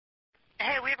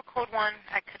Hey, we have a code 1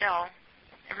 at Cadell.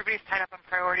 Everybody's tied up on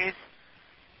priorities.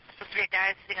 There's supposed to be a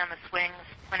guy sitting on the swings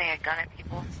pointing a gun at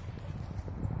people.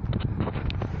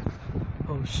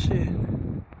 Oh, shit.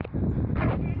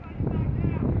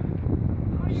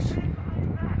 It's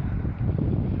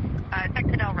at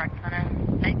Cadell Rec Center,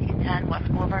 1910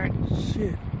 West Boulevard.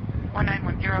 Shit.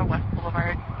 1910 West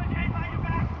Boulevard.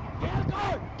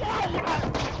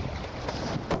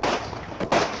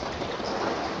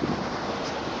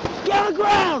 Get on the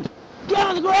ground! Get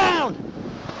on the ground!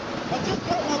 I just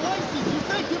got my license. You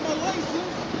can't get my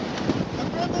license. I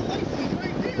grabbed my license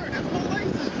right there. That's my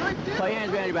license right there. Put your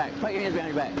hands behind your back. Put your hands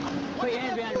behind your back. Put your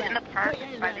hands behind your back. In the park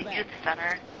by the youth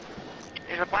center,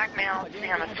 there's a black male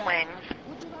sitting on the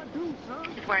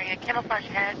swings. He's wearing a camouflage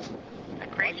hat, a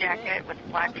gray jacket with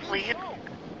black sleeves.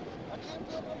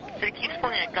 So he keeps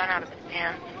pulling a gun out of his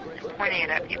pants and pointing it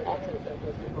at people.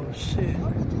 Oh, shit.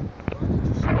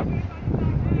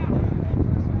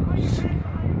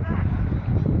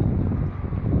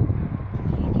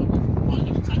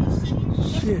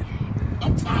 Shit.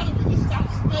 I'm tired of it. This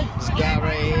This guy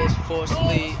right here is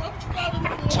forcibly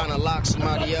trying to lock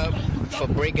somebody up for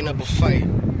breaking up a fight.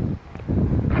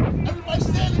 Everybody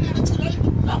standing there until I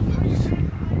do nothing.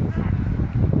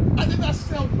 I did not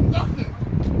sell nothing.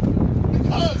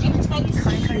 Because every time you see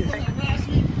me harass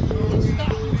me, you stop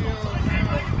me.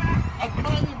 I'm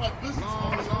minding my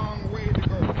business. Long way to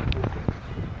go.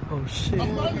 Oh, shit.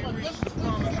 I'm minding my business.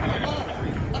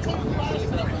 I told you last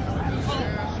time.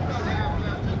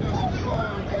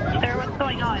 Sir, what's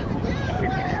going on?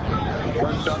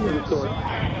 One stop to the store.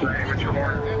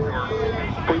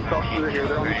 Police officer here,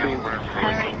 they're on the scene.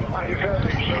 Alright. Oh,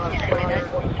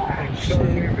 shit.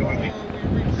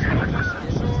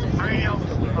 Radio,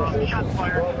 shots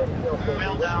fired.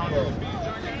 Mail down.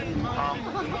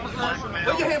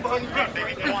 Put your hand behind your back.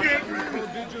 Maybe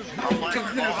 20.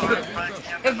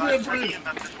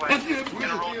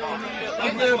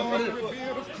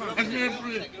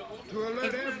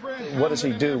 What does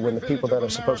he do when the people that are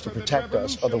supposed to protect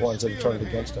us are the ones that are turned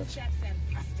against us?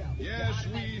 Yes,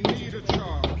 we need a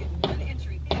charge.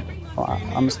 Oh,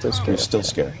 I'm still scared. You're still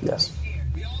scared? Yes.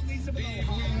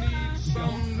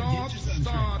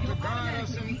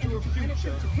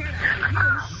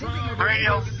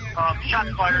 Radio,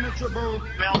 shots fired.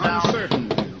 Mail down.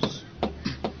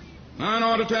 Now, in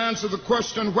order to answer the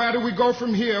question, where do we go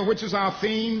from here, which is our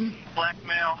theme,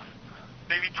 Blackmail.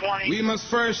 Maybe 20. we must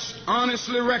first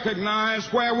honestly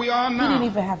recognize where we are He now. didn't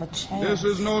even have a chance. This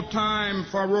is no time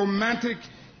for romantic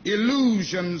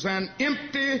illusions and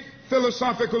empty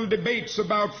philosophical debates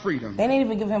about freedom. They didn't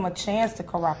even give him a chance to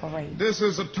cooperate. This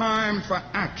is a time for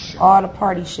action. All the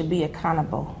parties should be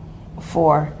accountable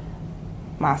for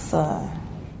my son.